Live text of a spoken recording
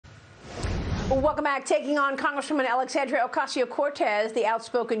Welcome back. Taking on Congresswoman Alexandria Ocasio-Cortez, the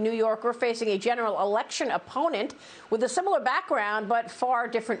outspoken New Yorker facing a general election opponent with a similar background but far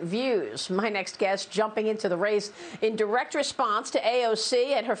different views. My next guest jumping into the race in direct response to AOC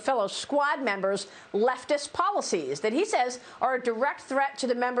and her fellow squad members' leftist policies that he says are a direct threat to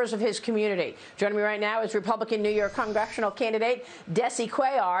the members of his community. Joining me right now is Republican New York congressional candidate Desi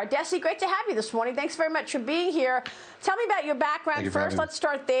Cuellar. Desi, great to have you this morning. Thanks very much for being here. Tell me about your background first. Let's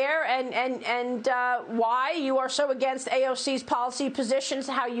start there and why you are so against AOC's policy positions,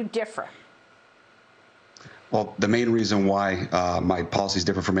 how you differ. Well, the main reason why my policies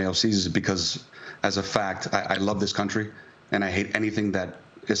differ from AOC's is because, as a fact, I love this country, and I hate anything that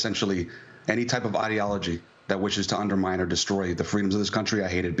essentially any type of ideology that wishes to undermine or destroy the freedoms of this country. I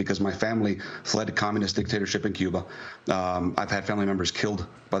hate it because my family fled a communist dictatorship in Cuba. I've had family members killed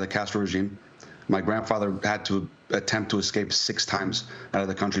by the Castro regime. My grandfather had to attempt to escape 6 times out of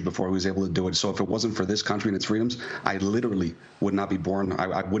the country before he was able to do it. So if it wasn't for this country and its freedoms, I literally would not be born.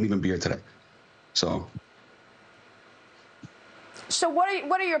 I wouldn't even be here today. So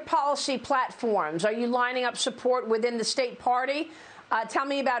what are your policy platforms? Are you lining up support within the state party? Tell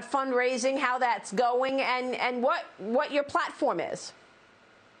me about fundraising, how that's going, and what your platform is.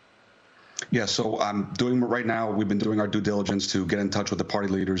 Yeah, so I'm doing right now. We've been doing our due diligence to get in touch with the party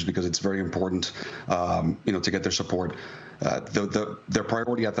leaders because it's very important, to get their support. Their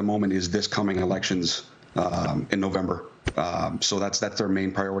priority at the moment is this coming elections in November. So that's their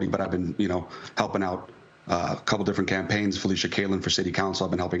main priority. But I've been, helping out a couple different campaigns. Felicia Kalin for city council,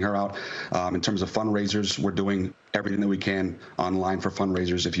 I've been helping her out. In terms of fundraisers, we're doing everything that we can online for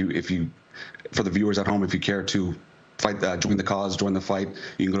fundraisers. If you, for the viewers at home, if you care to fight, join the cause, join the fight,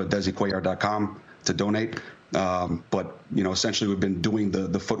 you can go to desicuellar.com to donate. But essentially, we've been doing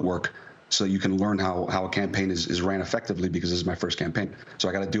the footwork so you can learn how a campaign is ran effectively, because this is my first campaign. So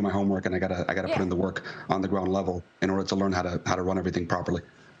I got to do my homework, and I got to put in the work on the ground level in order to learn how to run everything properly.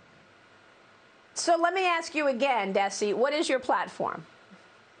 So let me ask you again, Desi, what is your platform?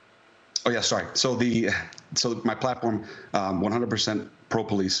 Oh yeah, sorry. So my platform, 100%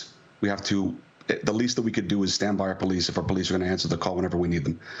 pro-police. We have to. The least that we could do is stand by our police if our police are going to answer the call whenever we need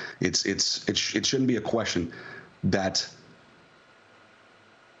them. It shouldn't be a question that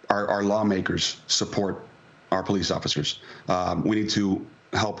our lawmakers support our police officers. We need to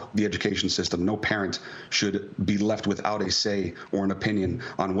help the education system. No parent should be left without a say or an opinion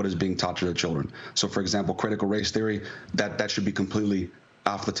on what is being taught to their children. So, for example, critical race theory, that should be completely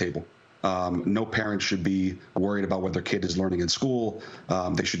off the table. No parent should be worried about what their kid is learning in school.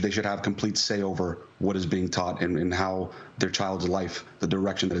 They should have complete say over what is being taught and how their child's life, the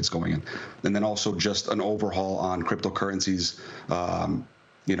direction that it's going in. And then also just an overhaul on cryptocurrencies,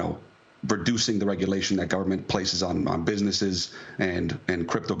 reducing the regulation that government places on businesses and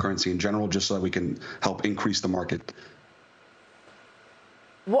cryptocurrency in general, just so that we can help increase the market.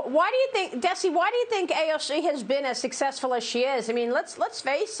 Why do you think, Desi, why do you think AOC has been as successful as she is? I mean, let's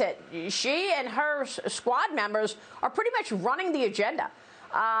face it, she and her squad members are pretty much running the agenda.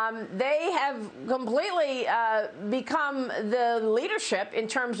 They have completely become the leadership in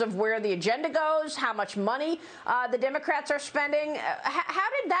terms of where the agenda goes, how much money the Democrats are spending. How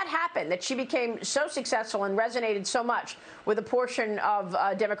did that happen, that she became so successful and resonated so much with a portion of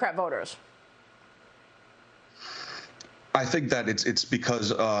Democrat voters? I think that it's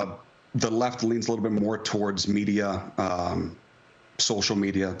because the left leans a little bit more towards media, social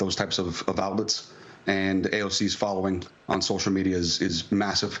media, those types of outlets. And AOC's following on social media is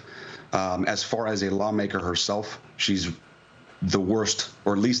massive. As far as a lawmaker herself, she's the worst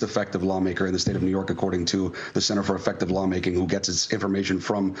or least effective lawmaker in the state of New York, according to the Center for Effective Lawmaking, who gets its information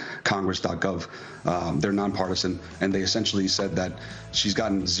from Congress.gov. They're nonpartisan, and they essentially said that she's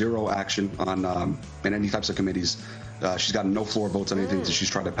gotten zero action on in any types of committees. She's gotten no floor votes on anything that she's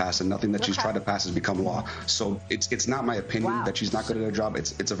tried to pass, and nothing that she's tried to pass has become law. So it's not my opinion that she's not good at her job.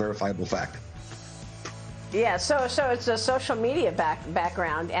 It's a verifiable fact. Yeah, so it's a social media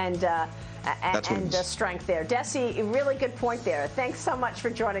background and strength there. Desi, really good point there. Thanks so much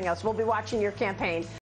for joining us. We'll be watching your campaign.